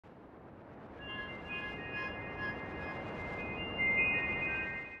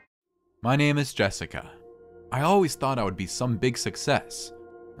My name is Jessica. I always thought I would be some big success,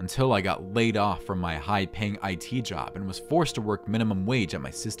 until I got laid off from my high-paying IT job and was forced to work minimum wage at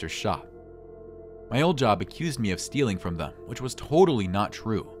my sister's shop. My old job accused me of stealing from them, which was totally not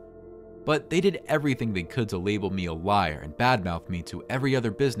true. But they did everything they could to label me a liar and badmouth me to every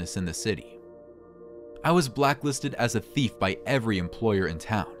other business in the city. I was blacklisted as a thief by every employer in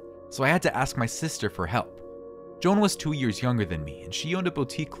town, so I had to ask my sister for help. Joan was 2 years younger than me, and she owned a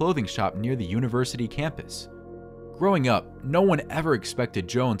boutique clothing shop near the university campus. Growing up, no one ever expected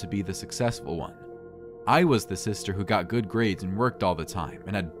Joan to be the successful one. I was the sister who got good grades and worked all the time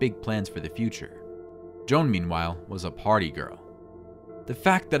and had big plans for the future. Joan, meanwhile, was a party girl. The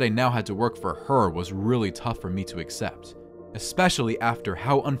fact that I now had to work for her was really tough for me to accept, especially after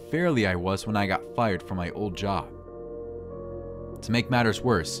how unfairly I was when I got fired from my old job. To make matters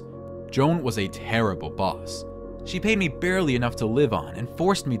worse, Joan was a terrible boss. She paid me barely enough to live on and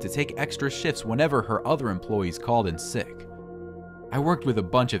forced me to take extra shifts whenever her other employees called in sick. I worked with a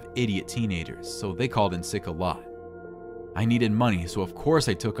bunch of idiot teenagers, so they called in sick a lot. I needed money, so of course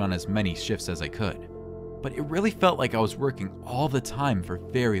I took on as many shifts as I could, but it really felt like I was working all the time for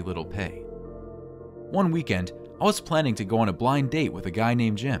very little pay. One weekend, I was planning to go on a blind date with a guy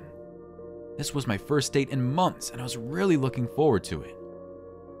named Jim. This was my first date in months, and I was really looking forward to it.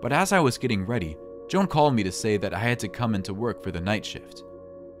 But as I was getting ready, Joan called me to say that I had to come into work for the night shift.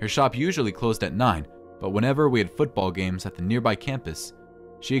 Her shop usually closed at 9, but whenever we had football games at the nearby campus,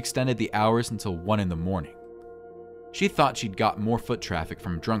 she extended the hours until 1 in the morning. She thought she'd got more foot traffic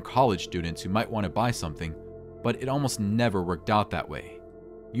from drunk college students who might want to buy something, but it almost never worked out that way.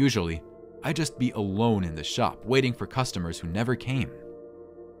 Usually, I'd just be alone in the shop waiting for customers who never came.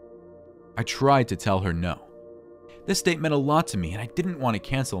 I tried to tell her no. This date meant a lot to me and I didn't want to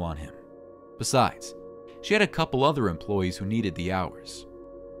cancel on him. Besides, she had a couple other employees who needed the hours.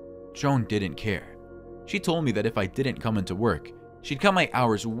 Joan didn't care. She told me that if I didn't come into work, she'd cut my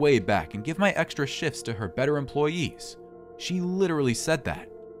hours way back and give my extra shifts to her better employees. She literally said that.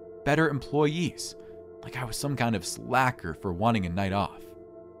 Better employees. Like I was some kind of slacker for wanting a night off.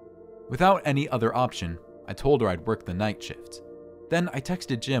 Without any other option, I told her I'd work the night shift. Then I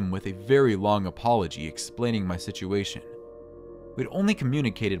texted Jim with a very long apology explaining my situation. We'd only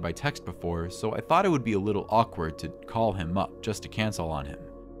communicated by text before, so I thought it would be a little awkward to call him up just to cancel on him.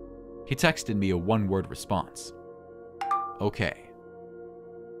 He texted me a one-word response. Okay.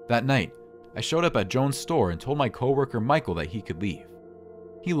 That night, I showed up at Joan's store and told my coworker Michael that he could leave.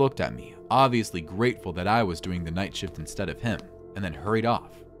 He looked at me, obviously grateful that I was doing the night shift instead of him, and then hurried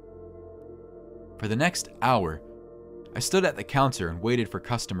off. For the next hour, I stood at the counter and waited for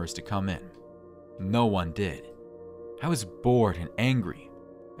customers to come in. No one did. I was bored and angry.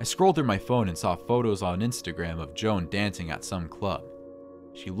 I scrolled through my phone and saw photos on Instagram of Joan dancing at some club.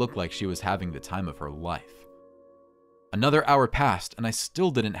 She looked like she was having the time of her life. Another hour passed and I still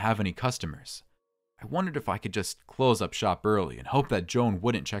didn't have any customers. I wondered if I could just close up shop early and hope that Joan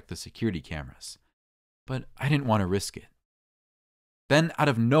wouldn't check the security cameras. But I didn't want to risk it. Then, out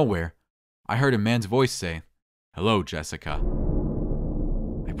of nowhere, I heard a man's voice say, "Hello, Jessica."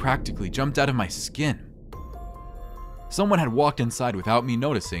 I practically jumped out of my skin. Someone had walked inside without me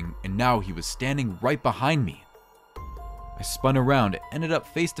noticing, and now he was standing right behind me. I spun around and ended up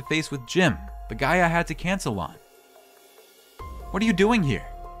face to face with Jim, the guy I had to cancel on. "What are you doing here?"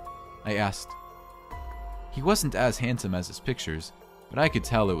 I asked. He wasn't as handsome as his pictures, but I could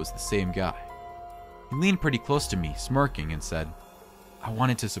tell it was the same guy. He leaned pretty close to me, smirking, and said, "I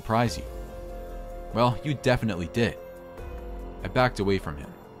wanted to surprise you." "Well, you definitely did." I backed away from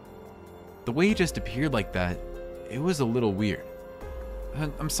him. The way he just appeared like that, it was a little weird.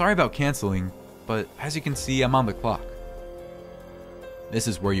 "I'm sorry about canceling, but as you can see, I'm on the clock." "This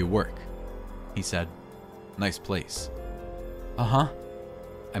is where you work," he said. "Nice place." "Uh-huh,"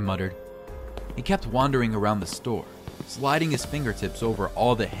 I muttered. He kept wandering around the store, sliding his fingertips over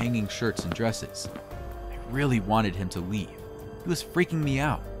all the hanging shirts and dresses. I really wanted him to leave. He was freaking me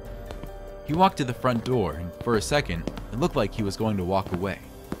out. He walked to the front door, and for a second, it looked like he was going to walk away.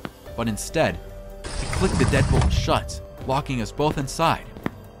 But instead, he clicked the deadbolt shut, locking us both inside.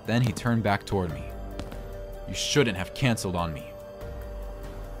 Then he turned back toward me. "You shouldn't have canceled on me."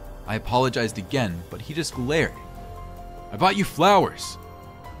 I apologized again, but he just glared. "I bought you flowers,"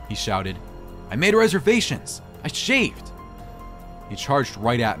 he shouted. "I made reservations. I shaved." He charged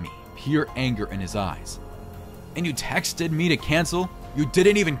right at me, pure anger in his eyes. "And you texted me to cancel? You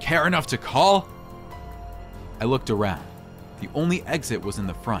didn't even care enough to call?" I looked around. The only exit was in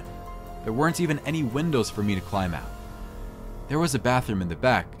the front. There weren't even any windows for me to climb out. There was a bathroom in the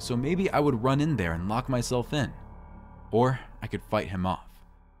back, so maybe I would run in there and lock myself in. Or I could fight him off.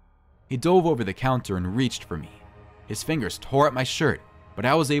 He dove over the counter and reached for me. His fingers tore at my shirt, but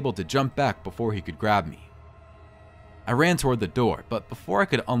I was able to jump back before he could grab me. I ran toward the door, but before I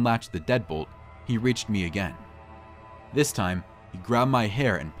could unlatch the deadbolt, he reached me again. This time, he grabbed my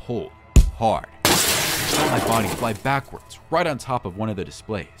hair and pulled hard. I felt my body fly backwards, right on top of one of the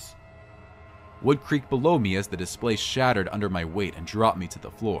displays. Wood creaked below me as the display shattered under my weight and dropped me to the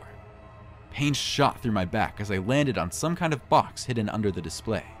floor. Pain shot through my back as I landed on some kind of box hidden under the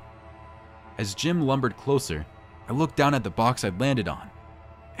display. As Jim lumbered closer, I looked down at the box I'd landed on.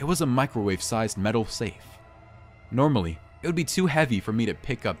 It was a microwave-sized metal safe. Normally, it would be too heavy for me to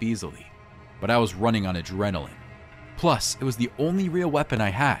pick up easily, but I was running on adrenaline. Plus, it was the only real weapon I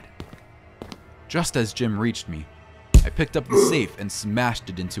had. Just as Jim reached me, I picked up the safe and smashed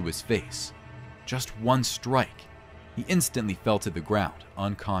it into his face. Just one strike. He instantly fell to the ground,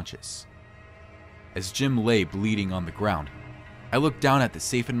 unconscious. As Jim lay bleeding on the ground, I looked down at the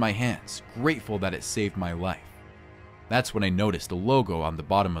safe in my hands, grateful that it saved my life. That's when I noticed a logo on the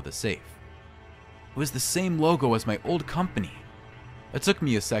bottom of the safe. It was the same logo as my old company. It took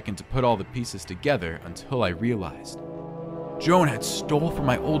me a second to put all the pieces together until I realized Joan had stole from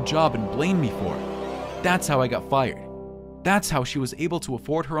my old job and blamed me for it. That's how I got fired. That's how she was able to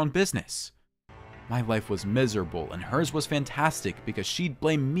afford her own business. My life was miserable and hers was fantastic because she'd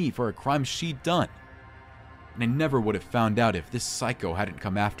blamed me for a crime she'd done. And I never would have found out if this psycho hadn't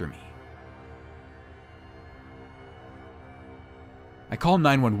come after me. I called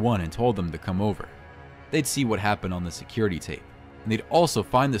 911 and told them to come over. They'd see what happened on the security tape, and they'd also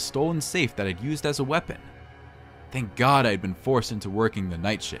find the stolen safe that I'd used as a weapon. Thank God I'd been forced into working the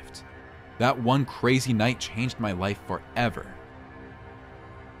night shift. That one crazy night changed my life forever.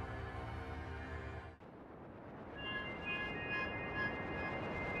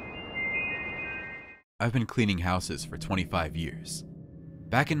 I've been cleaning houses for 25 years.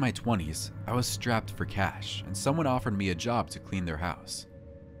 Back in my 20s, I was strapped for cash, and someone offered me a job to clean their house.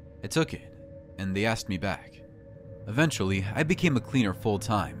 I took it, and they asked me back. Eventually, I became a cleaner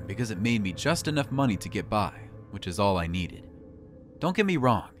full-time because it made me just enough money to get by, which is all I needed. Don't get me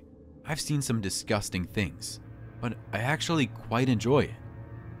wrong, I've seen some disgusting things, but I actually quite enjoy it.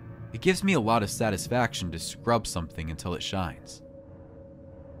 It gives me a lot of satisfaction to scrub something until it shines.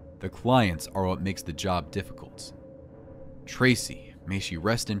 The clients are what makes the job difficult. Tracy, may she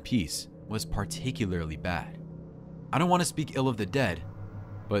rest in peace, was particularly bad. I don't want to speak ill of the dead,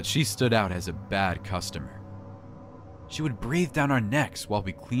 but she stood out as a bad customer. She would breathe down our necks while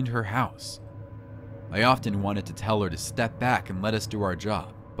we cleaned her house. I often wanted to tell her to step back and let us do our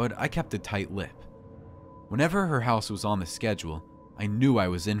job, but I kept a tight lip. Whenever her house was on the schedule, I knew I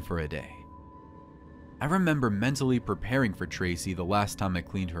was in for a day. I remember mentally preparing for Tracy the last time I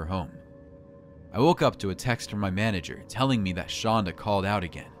cleaned her home. I woke up to a text from my manager telling me that Shonda called out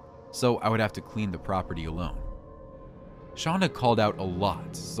again, so I would have to clean the property alone. Shonda called out a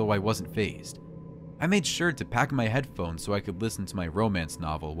lot, so I wasn't fazed. I made sure to pack my headphones so I could listen to my romance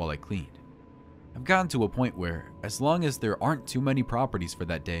novel while I cleaned. I've gotten to a point where, as long as there aren't too many properties for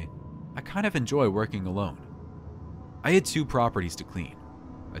that day, I kind of enjoy working alone. I had 2 properties to clean.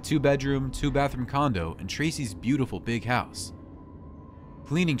 A 2-bedroom, 2-bathroom condo in Tracy's beautiful big house.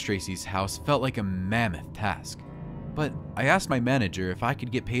 Cleaning Tracy's house felt like a mammoth task, but I asked my manager if I could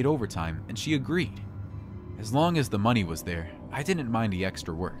get paid overtime and she agreed. As long as the money was there, I didn't mind the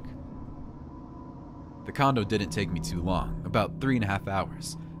extra work. The condo didn't take me too long, about 3.5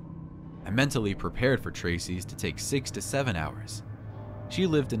 hours. I mentally prepared for Tracy's to take 6 to 7 hours. She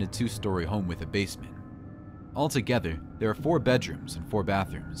lived in a 2-story home with a basement. Altogether, there are 4 bedrooms and 4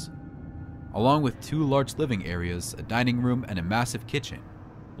 bathrooms. Along with 2 large living areas, a dining room, and a massive kitchen.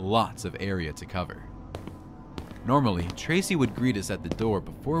 Lots of area to cover. Normally, Tracy would greet us at the door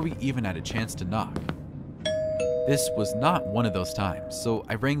before we even had a chance to knock. This was not one of those times, so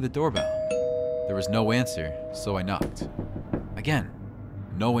I rang the doorbell. There was no answer, so I knocked. Again,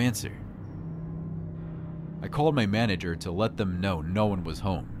 no answer. I called my manager to let them know no one was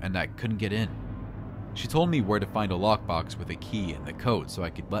home and I couldn't get in. She told me where to find a lockbox with a key and the code so I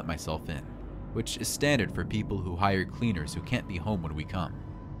could let myself in, which is standard for people who hire cleaners who can't be home when we come.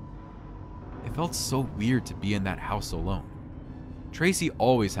 It felt so weird to be in that house alone. Tracy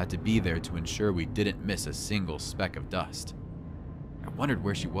always had to be there to ensure we didn't miss a single speck of dust. I wondered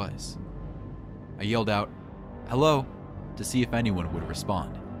where she was. I yelled out, "Hello," to see if anyone would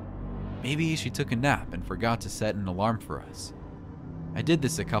respond. Maybe she took a nap and forgot to set an alarm for us. I did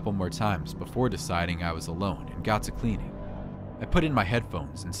this a couple more times before deciding I was alone and got to cleaning. I put in my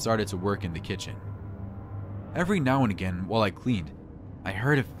headphones and started to work in the kitchen. Every now and again while I cleaned, I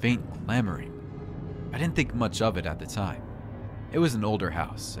heard a faint clamoring. I didn't think much of it at the time. It was an older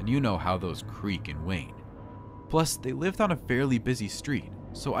house, and you know how those creak and wane. Plus, they lived on a fairly busy street,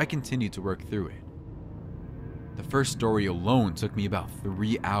 so I continued to work through it. The first story alone took me about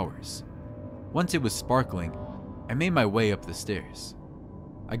 3 hours. Once it was sparkling, I made my way up the stairs.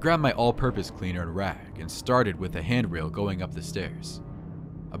 I grabbed my all-purpose cleaner and rag and started with a handrail going up the stairs.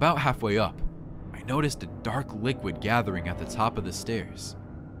 About halfway up, I noticed a dark liquid gathering at the top of the stairs.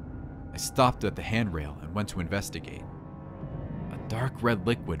 I stopped at the handrail and went to investigate. A dark red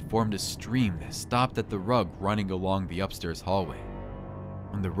liquid formed a stream that stopped at the rug running along the upstairs hallway.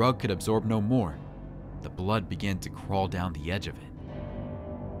 When the rug could absorb no more, the blood began to crawl down the edge of it.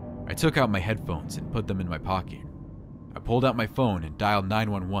 I took out my headphones and put them in my pocket. I pulled out my phone and dialed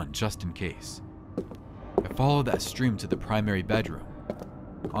 911 just in case. I followed that stream to the primary bedroom.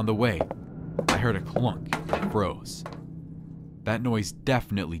 On the way, I heard a clunk and froze. That noise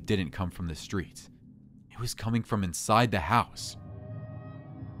definitely didn't come from the street. It was coming from inside the house.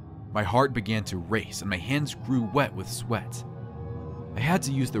 My heart began to race and my hands grew wet with sweat. I had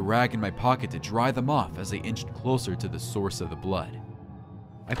to use the rag in my pocket to dry them off as I inched closer to the source of the blood.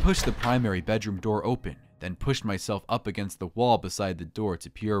 I pushed the primary bedroom door open, then pushed myself up against the wall beside the door to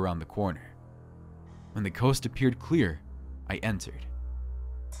peer around the corner. When the coast appeared clear, I entered.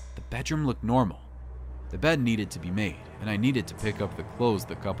 The bedroom looked normal. The bed needed to be made, and I needed to pick up the clothes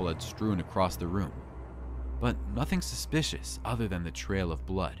the couple had strewn across the room. But nothing suspicious other than the trail of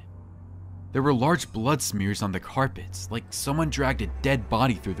blood. There were large blood smears on the carpets, like someone dragged a dead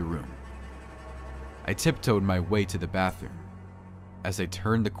body through the room. I tiptoed my way to the bathroom. As I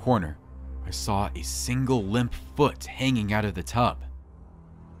turned the corner, I saw a single limp foot hanging out of the tub.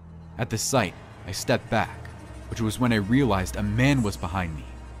 At the sight, I stepped back, which was when I realized a man was behind me.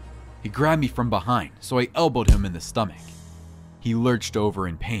 He grabbed me from behind, so I elbowed him in the stomach. He lurched over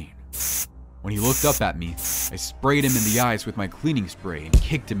in pain. When he looked up at me, I sprayed him in the eyes with my cleaning spray and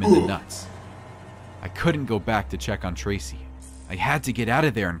kicked him in the nuts. I couldn't go back to check on Tracy. I had to get out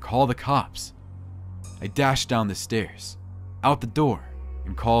of there and call the cops. I dashed down the stairs, out the door,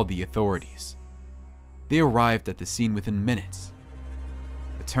 and called the authorities. They arrived at the scene within minutes.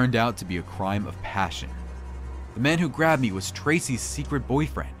 It turned out to be a crime of passion. The man who grabbed me was Tracy's secret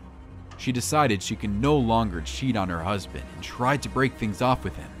boyfriend. She decided she could no longer cheat on her husband and tried to break things off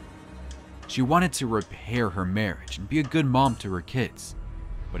with him. She wanted to repair her marriage and be a good mom to her kids.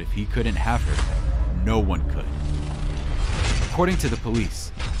 But if he couldn't have her, no one could. According to the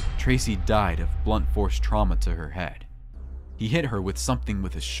police, Tracy died of blunt force trauma to her head. He hit her with something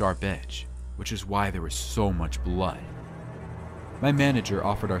with a sharp edge, which is why there was so much blood. My manager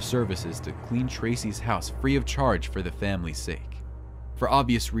offered our services to clean Tracy's house free of charge for the family's sake. For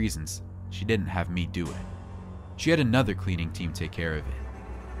obvious reasons, she didn't have me do it. She had another cleaning team take care of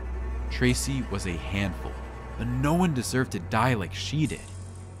it. Tracy was a handful, but no one deserved to die like she did.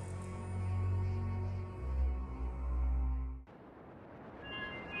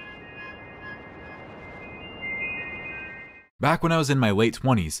 Back when I was in my late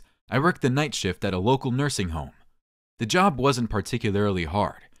 20s, I worked the night shift at a local nursing home. The job wasn't particularly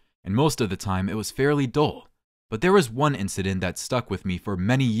hard, and most of the time it was fairly dull, but there was one incident that stuck with me for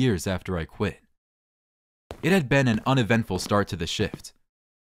many years after I quit. It had been an uneventful start to the shift.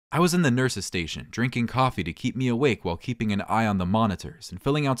 I was in the nurse's station, drinking coffee to keep me awake while keeping an eye on the monitors and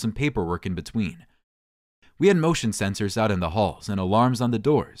filling out some paperwork in between. We had motion sensors out in the halls and alarms on the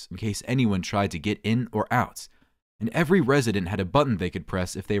doors in case anyone tried to get in or out, and every resident had a button they could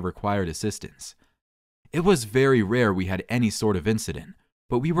press if they required assistance. It was very rare we had any sort of incident,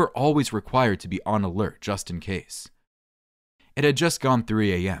 but we were always required to be on alert just in case. It had just gone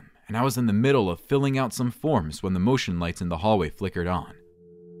 3 a.m., and I was in the middle of filling out some forms when the motion lights in the hallway flickered on.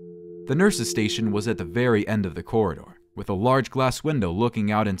 The nurse's station was at the very end of the corridor, with a large glass window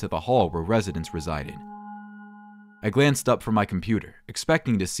looking out into the hall where residents resided. I glanced up from my computer,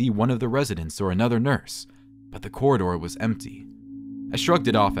 expecting to see one of the residents or another nurse, but the corridor was empty. I shrugged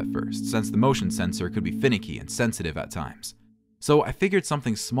it off at first, since the motion sensor could be finicky and sensitive at times, so I figured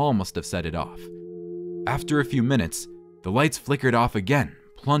something small must have set it off. After a few minutes, the lights flickered off again,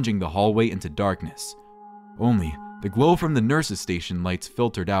 plunging the hallway into darkness. Only, the glow from the nurse's station lights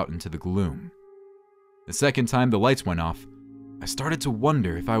filtered out into the gloom. The second time the lights went off, I started to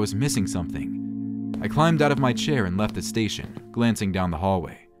wonder if I was missing something. I climbed out of my chair and left the station, glancing down the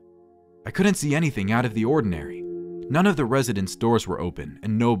hallway. I couldn't see anything out of the ordinary. None of the residents' doors were open,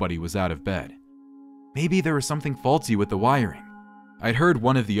 and nobody was out of bed. Maybe there was something faulty with the wiring. I'd heard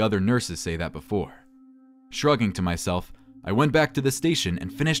one of the other nurses say that before. Shrugging to myself, I went back to the station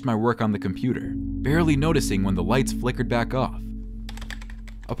and finished my work on the computer, barely noticing when the lights flickered back off.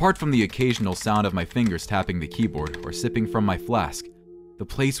 Apart from the occasional sound of my fingers tapping the keyboard or sipping from my flask, the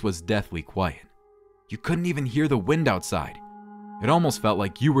place was deathly quiet. You couldn't even hear the wind outside. It almost felt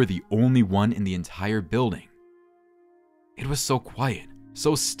like you were the only one in the entire building. It was so quiet,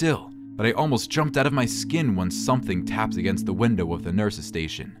 so still, that I almost jumped out of my skin when something tapped against the window of the nurse's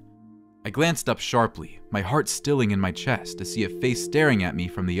station. I glanced up sharply, my heart stilling in my chest, to see a face staring at me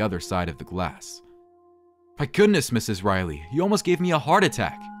from the other side of the glass. "My goodness, Mrs. Riley, you almost gave me a heart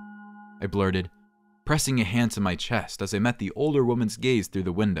attack," I blurted, pressing a hand to my chest as I met the older woman's gaze through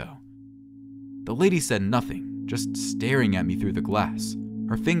the window. The lady said nothing, just staring at me through the glass,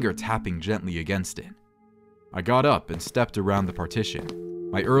 her finger tapping gently against it. I got up and stepped around the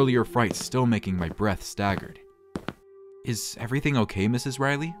partition, my earlier fright still making my breath staggered. "Is everything okay, Mrs.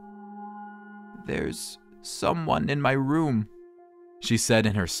 Riley?" "There's someone in my room," she said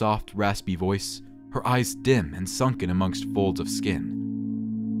in her soft, raspy voice, her eyes dim and sunken amongst folds of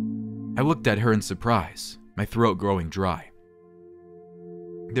skin. I looked at her in surprise, my throat growing dry.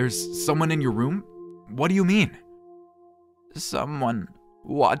 "There's someone in your room? What do you mean?" "Someone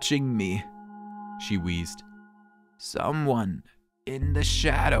watching me," she wheezed. "Someone in the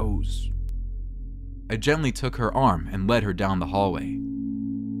shadows." I gently took her arm and led her down the hallway.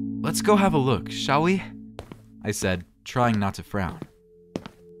 "Let's go have a look, shall we?" I said, trying not to frown.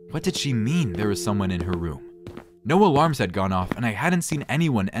 What did she mean there was someone in her room? No alarms had gone off, and I hadn't seen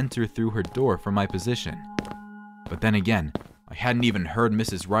anyone enter through her door from my position. But then again, I hadn't even heard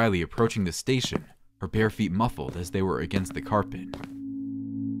Mrs. Riley approaching the station, her bare feet muffled as they were against the carpet.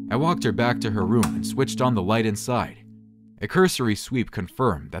 I walked her back to her room and switched on the light inside. A cursory sweep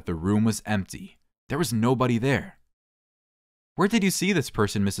confirmed that the room was empty. There was nobody there. "Where did you see this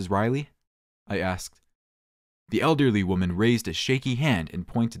person, Mrs. Riley?" I asked. The elderly woman raised a shaky hand and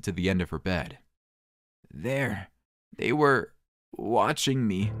pointed to the end of her bed. "There. They were watching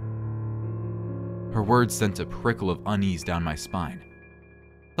me." Her words sent a prickle of unease down my spine.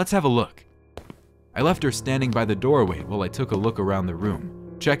 "Let's have a look." I left her standing by the doorway while I took a look around the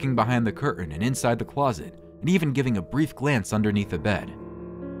room, checking behind the curtain and inside the closet, and even giving a brief glance underneath the bed.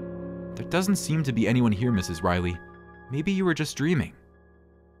 "There doesn't seem to be anyone here, Mrs. Riley. Maybe you were just dreaming."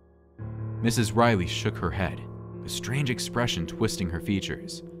 Mrs. Riley shook her head, a strange expression twisting her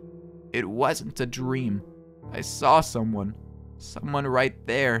features. "It wasn't a dream. I saw someone right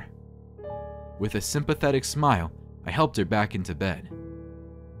there." With a sympathetic smile, I helped her back into bed.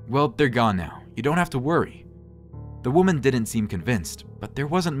 "Well, they're gone now. You don't have to worry." The woman didn't seem convinced, but there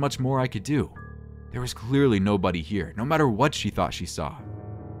wasn't much more I could do. There was clearly nobody here, no matter what she thought she saw.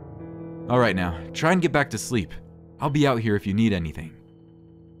 "All right now, try and get back to sleep. I'll be out here if you need anything."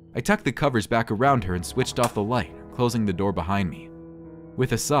 I tucked the covers back around her and switched off the light, closing the door behind me.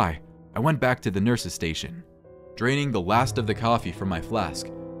 With a sigh, I went back to the nurse's station. Draining the last of the coffee from my flask,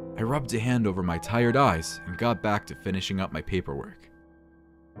 I rubbed a hand over my tired eyes and got back to finishing up my paperwork.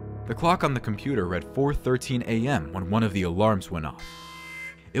 The clock on the computer read 4:13 a.m. when one of the alarms went off.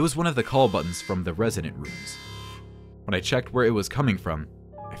 It was one of the call buttons from the resident rooms. When I checked where it was coming from,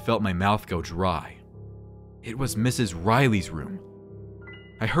 I felt my mouth go dry. It was Mrs. Riley's room.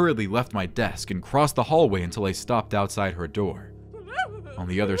 I hurriedly left my desk and crossed the hallway until I stopped outside her door. On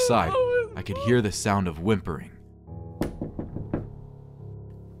the other side, I could hear the sound of whimpering.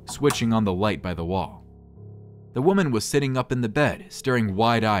 Switching on the light by the wall. The woman was sitting up in the bed, staring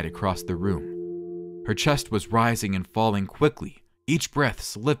wide-eyed across the room. Her chest was rising and falling quickly, each breath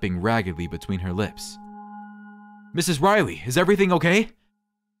slipping raggedly between her lips. "Mrs. Riley, is everything okay?"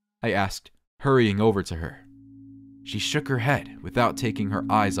 I asked, hurrying over to her. She shook her head without taking her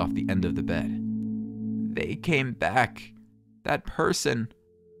eyes off the end of the bed. "They came back. That person.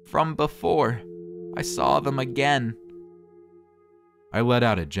 From before. I saw them again." I let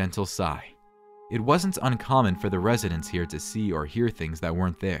out a gentle sigh. It wasn't uncommon for the residents here to see or hear things that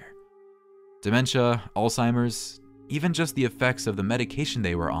weren't there. Dementia, Alzheimer's, even just the effects of the medication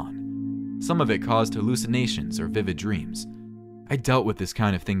they were on. Some of it caused hallucinations or vivid dreams. I dealt with this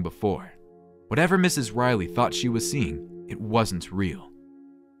kind of thing before. Whatever Mrs. Riley thought she was seeing, it wasn't real.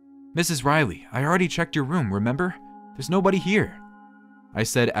 "Mrs. Riley, I already checked your room, remember? There's nobody here," I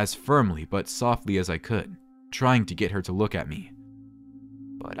said as firmly but softly as I could, trying to get her to look at me.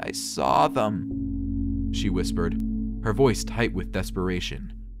 "But I saw them," she whispered, her voice tight with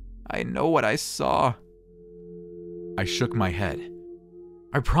desperation. "I know what I saw." I shook my head.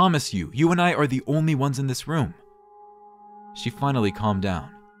 "I promise you, you and I are the only ones in this room." She finally calmed down,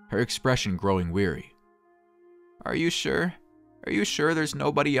 her expression growing weary. Are you sure? Are you sure there's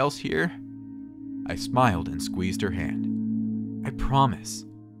nobody else here?" I smiled and squeezed her hand. "I promise."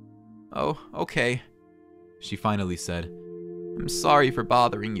 "Oh, okay," she finally said. I'm sorry for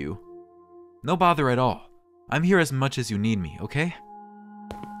bothering you." "No bother at all. I'm here as much as you need me, okay?"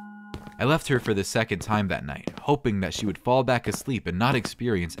 I left her for the second time that night, hoping that she would fall back asleep and not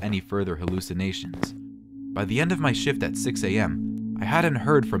experience any further hallucinations. By the end of my shift at 6 a.m., I hadn't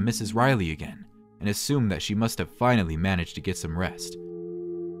heard from Mrs. Riley again, and assumed that she must have finally managed to get some rest.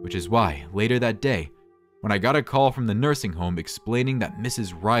 Which is why, later that day, when I got a call from the nursing home explaining that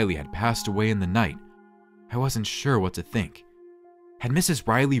Mrs. Riley had passed away in the night, I wasn't sure what to think. Had Mrs.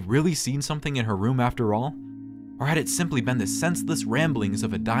 Riley really seen something in her room after all? Or had it simply been the senseless ramblings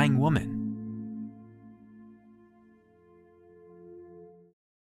of a dying woman?